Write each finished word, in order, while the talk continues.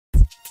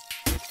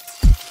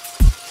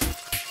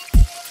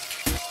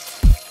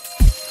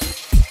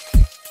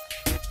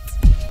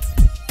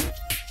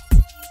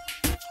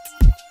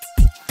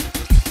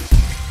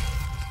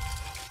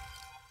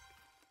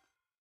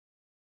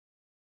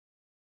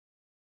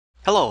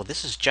Hello,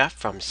 this is Jeff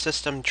from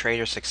System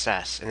Trader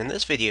Success, and in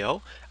this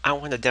video I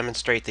want to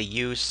demonstrate the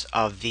use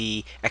of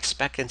the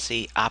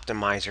Expectancy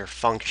Optimizer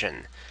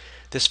function.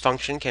 This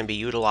function can be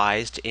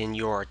utilized in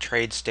your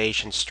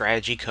TradeStation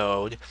strategy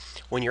code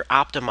when you're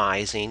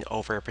optimizing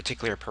over a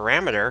particular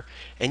parameter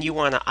and you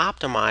want to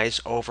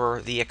optimize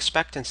over the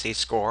expectancy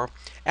score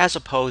as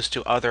opposed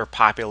to other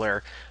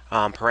popular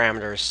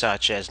parameters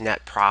such as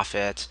net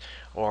profit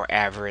or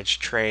average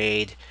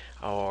trade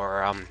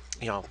or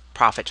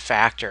profit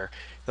factor.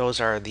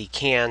 Those are the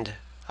canned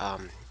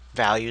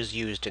values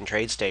used in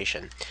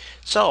TradeStation.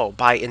 So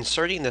by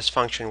inserting this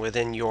function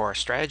within your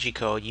strategy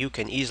code, you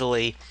can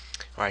easily,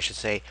 or I should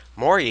say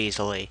more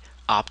easily,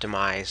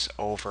 optimize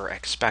over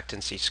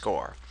expectancy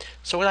score.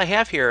 So what I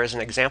have here is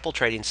an example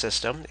trading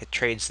system. It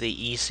trades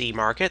the EC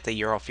market, the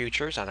Euro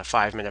futures, on a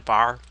 5-minute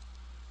bar.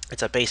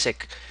 It's a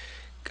basic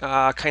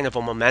kind of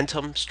a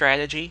momentum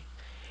strategy.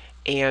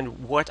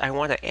 And what I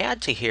want to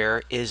add to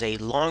here is a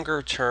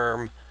longer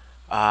term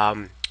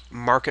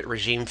market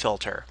regime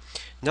filter.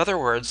 In other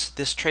words,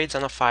 this trades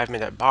on a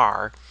 5-minute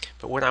bar,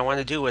 but what I want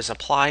to do is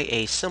apply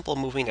a simple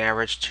moving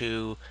average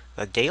to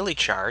the daily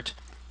chart,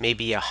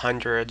 maybe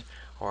 100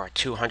 or a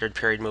 200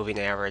 period moving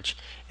average,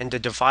 and to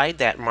divide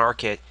that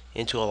market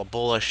into a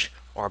bullish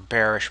or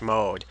bearish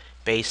mode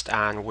based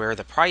on where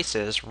the price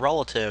is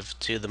relative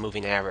to the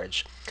moving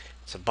average.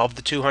 It's above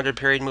the 200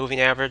 period moving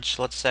average,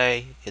 let's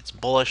say, it's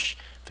bullish.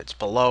 If it's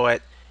below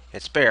it,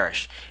 it's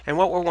bearish. And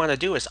what we want to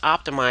do is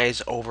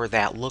optimize over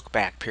that look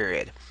back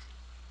period.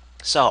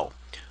 So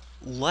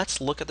let's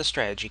look at the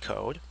strategy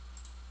code.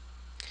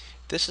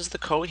 This is the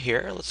code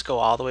here. Let's go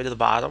all the way to the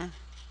bottom.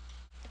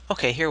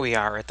 Okay, here we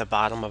are at the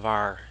bottom of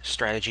our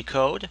strategy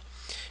code.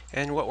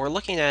 And what we're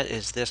looking at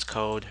is this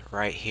code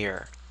right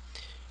here.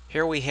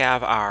 Here we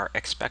have our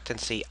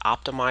expectancy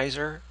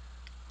optimizer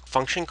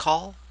function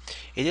call.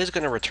 It is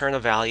going to return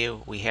a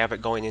value. We have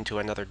it going into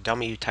another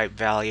dummy type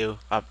value,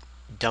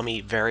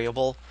 dummy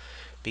variable,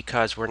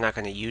 because we're not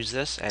going to use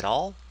this at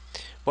all.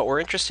 What we're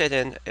interested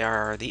in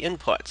are the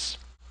inputs.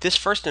 This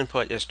first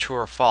input is true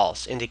or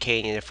false,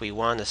 indicating if we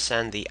want to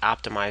send the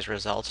optimized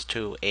results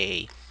to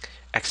a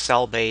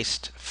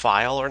Excel-based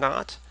file or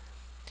not.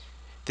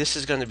 This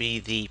is going to be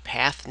the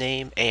path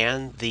name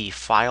and the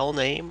file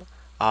name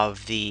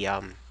of the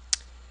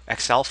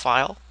Excel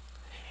file.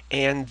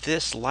 And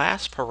this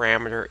last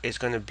parameter is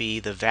going to be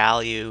the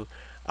value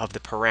of the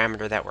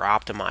parameter that we're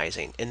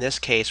optimizing. In this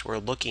case, we're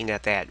looking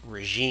at that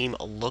regime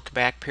look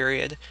back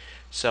period,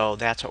 so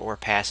that's what we're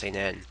passing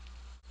in.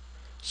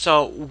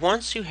 So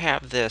once you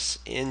have this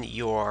in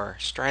your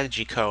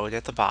strategy code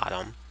at the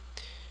bottom,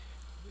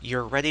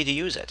 you're ready to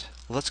use it.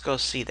 Let's go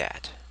see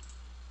that.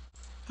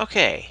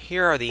 Okay,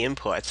 here are the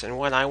inputs, and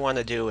what I want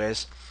to do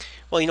is,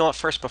 well, you know what,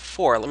 first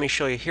before, let me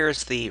show you,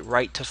 here's the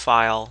write to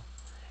file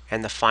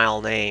and the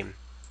file name,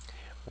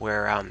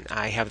 where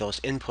I have those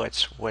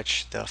inputs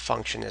which the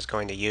function is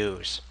going to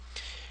use.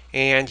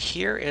 And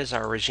here is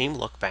our regime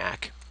look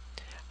back.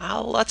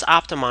 Let's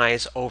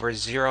optimize over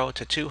 0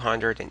 to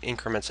 200 in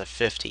increments of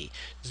 50.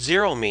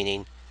 0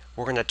 meaning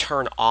we're going to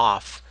turn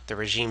off the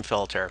regime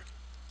filter,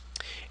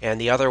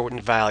 and the other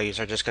values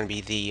are just going to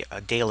be the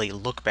daily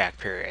look back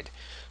period.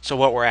 So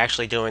what we're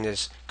actually doing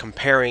is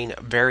comparing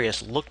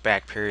various look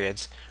back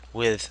periods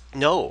with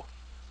no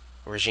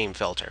regime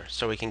filter,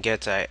 so we can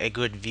get a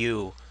good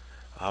view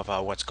of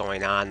what's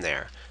going on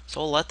there.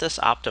 So we'll let this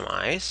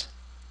optimize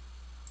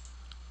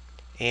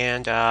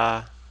and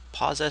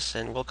pause this,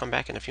 and we'll come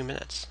back in a few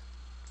minutes.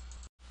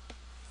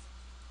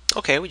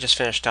 Okay, we just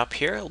finished up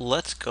here.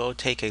 Let's go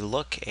take a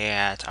look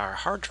at our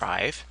hard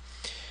drive,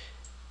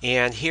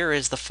 and here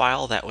is the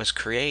file that was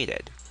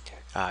created,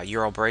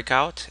 Euro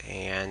breakout,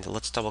 and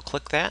let's double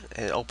click that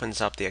and it opens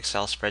up the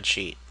Excel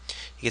spreadsheet.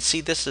 You can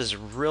see this is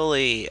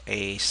really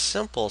a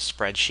simple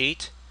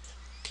spreadsheet.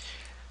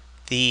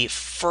 The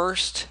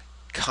first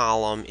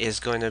column is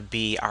going to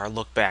be our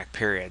look back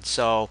period.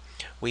 So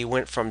we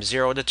went from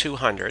 0 to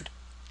 200,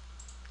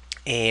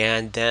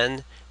 and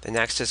then the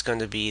next is going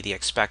to be the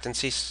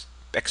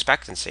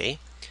expectancy,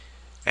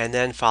 and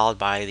then followed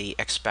by the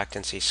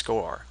expectancy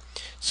score.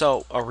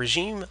 So a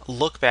regime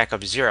look back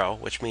of 0,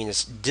 which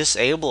means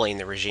disabling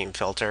the regime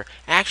filter,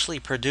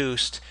 actually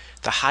produced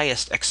the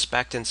highest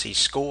expectancy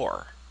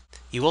score.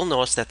 You will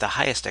notice that the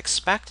highest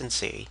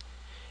expectancy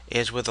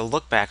is with a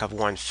look back of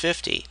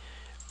 150,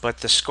 but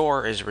the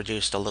score is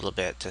reduced a little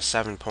bit to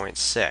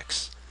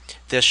 7.6.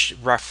 This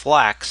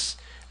reflects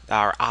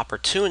our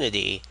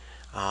opportunity,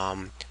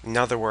 in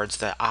other words,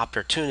 the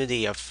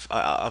opportunity of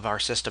our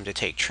system to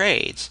take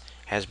trades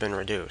has been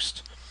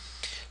reduced.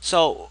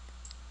 So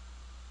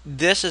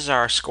this is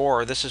our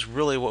score. This is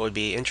really what we'd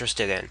be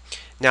interested in.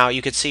 Now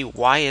you could see,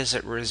 why is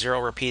it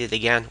 0 repeated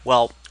again?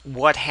 Well,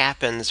 what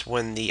happens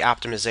when the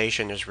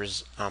optimization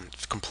is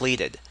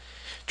completed?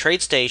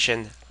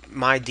 TradeStation,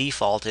 my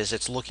default is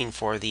it's looking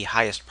for the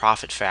highest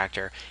profit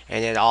factor,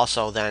 and it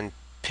also then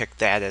picked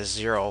that as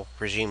 0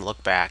 regime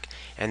look back,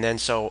 and then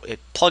so it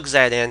plugs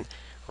that in,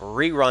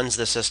 reruns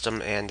the system,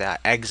 and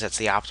exits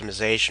the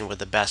optimization with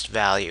the best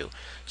value.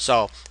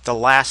 So the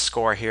last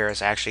score here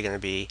is actually going to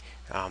be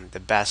the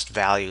best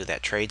value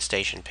that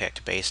TradeStation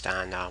picked based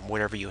on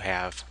whatever you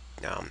have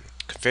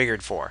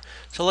configured for.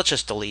 So let's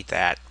just delete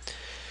that.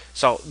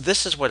 So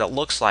this is what it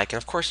looks like, and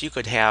of course you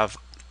could have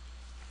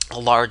a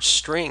large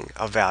string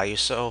of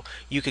values, so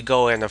you could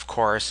go in, of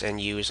course,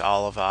 and use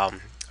all of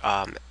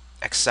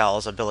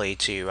Excel's ability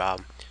to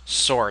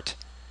sort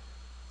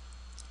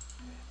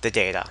the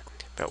data,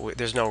 but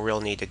there's no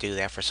real need to do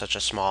that for such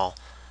a small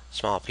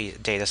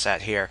data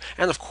set here.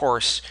 And of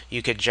course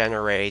you could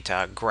generate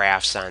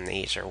graphs on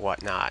these or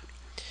whatnot.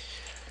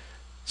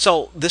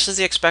 So this is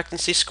the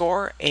expectancy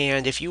score,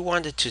 and if you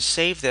wanted to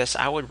save this,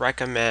 I would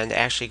recommend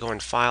actually going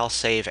File,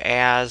 Save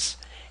As,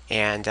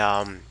 and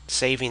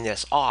saving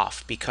this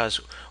off, because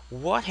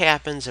what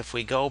happens if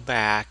we go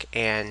back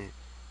and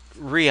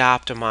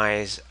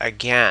re-optimize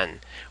again?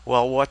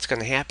 Well, what's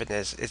going to happen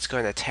is it's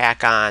going to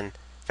tack on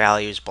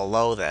values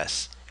below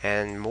this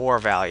and more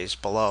values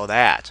below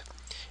that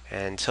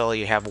until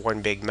you have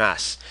one big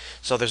mess.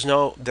 So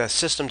the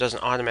system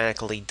doesn't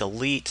automatically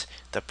delete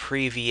the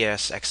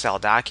previous Excel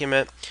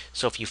document.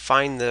 So if you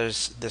find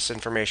this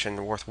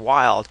information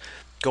worthwhile,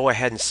 go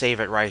ahead and save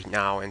it right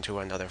now into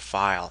another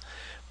file.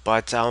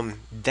 But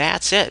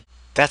that's it.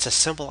 That's a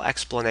simple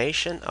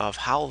explanation of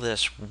how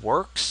this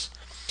works.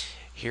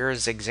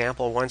 Here's the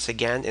example once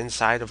again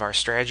inside of our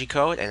strategy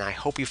code, and I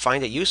hope you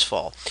find it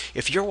useful.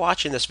 If you're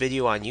watching this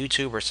video on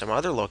YouTube or some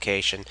other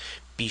location,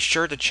 be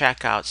sure to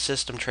check out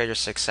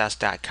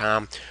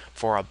systemtradersuccess.com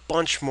for a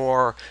bunch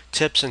more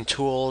tips and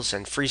tools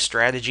and free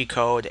strategy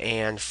code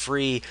and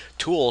free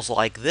tools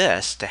like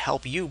this to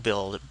help you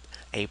build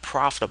a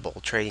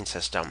profitable trading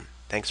system.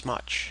 Thanks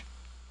much.